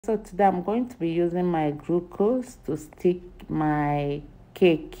So today I'm going to be using my glucose to stick my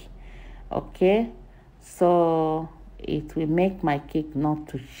cake. Okay, so it will make my cake not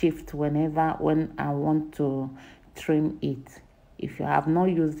to shift when I want to trim it. If you have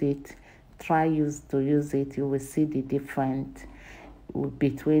not used it, try to use it. You will see the difference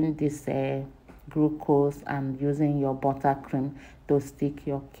between this glucose and using your buttercream to stick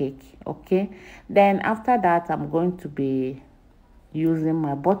your cake. Okay, then after that I'm going to be using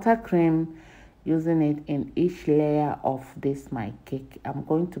my buttercream, using it in each layer of this my cake. I'm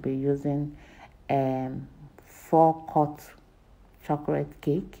going to be using 4-cut chocolate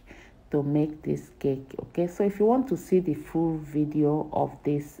cake to make this cake. Okay, so if you want to see the full video of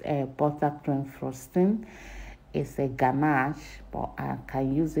this buttercream frosting, it's a ganache, but I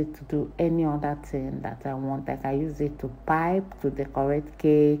can use it to do any other thing that I want. I can use it to pipe, to decorate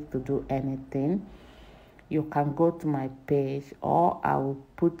cake, to do anything. You can go to my page, or I will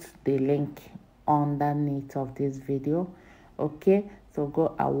put the link underneath of this video. Okay, so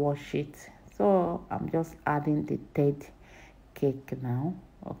go and watch it. So I'm just adding the third cake now.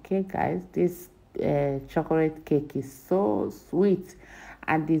 Okay guys, this chocolate cake is so sweet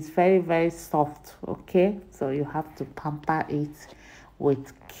and it's very soft. Okay, so you have to pamper it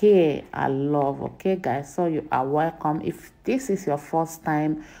with care and love. Okay guys, so you are welcome. If this is your first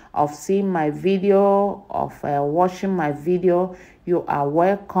time of seeing my video, of watching my video, you are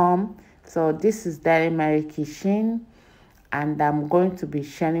welcome. So this is Dairy Mary Kitchen, and I'm going to be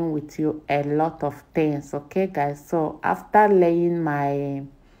sharing with you a lot of things. Okay guys, so after laying my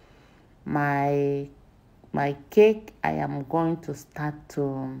cake, I am going to start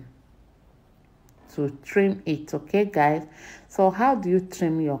to trim it. Okay guys, so how do you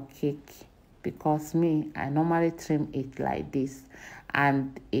trim your cake? Because I normally trim it like this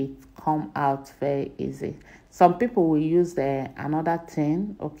and it come out very easy. Some people will use another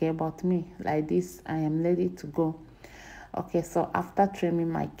thing, okay, but me, like this, I am ready to go. Okay, so after trimming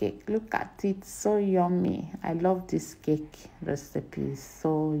my cake, look at it, so yummy. I love this cake recipe,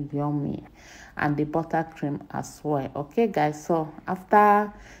 so yummy, and the buttercream as well. Okay guys, so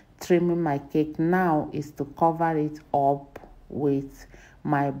after trimming my cake, now is to cover it up with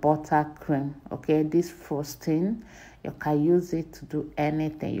my buttercream. Okay, this frosting, you can use it to do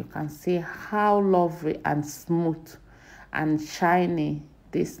anything. You can see how lovely and smooth and shiny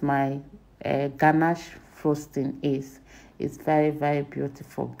this my ganache frosting is. It's very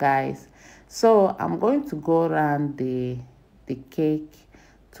beautiful guys. So I'm going to go around the cake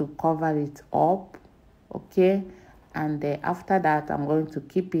to cover it up. Okay, and after that I'm going to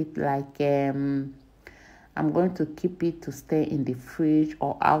keep it like I'm going to keep it to stay in the fridge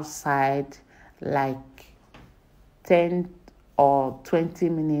or outside like 10 or 20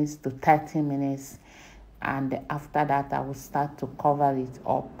 minutes to 30 minutes, and after that I will start to cover it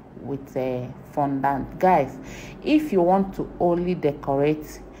up with a fondant. Guys, if you want to only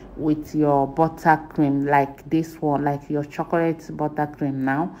decorate with your buttercream like this one, like your chocolate buttercream,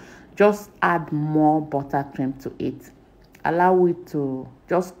 now just add more buttercream to it. Allow it to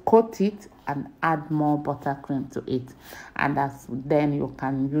just coat it and add more buttercream to it, and then you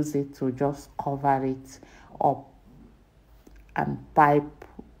can use it to just cover it up and pipe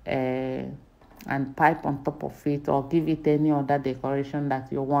on top of it, or give it any other decoration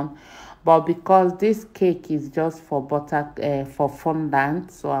that you want. But because this cake is just for for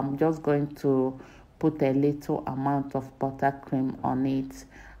fondant, so I'm just going to put a little amount of buttercream on it,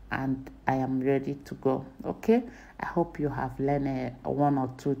 and I am ready to go. Okay, I hope you have learned one or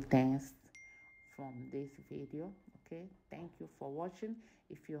two things from this video. Okay, thank you for watching.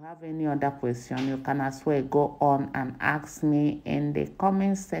 If you have any other question, you can as well go on and ask me in the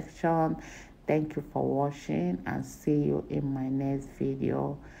comment section. Thank you for watching, and see you in my next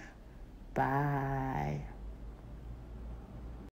video. Bye.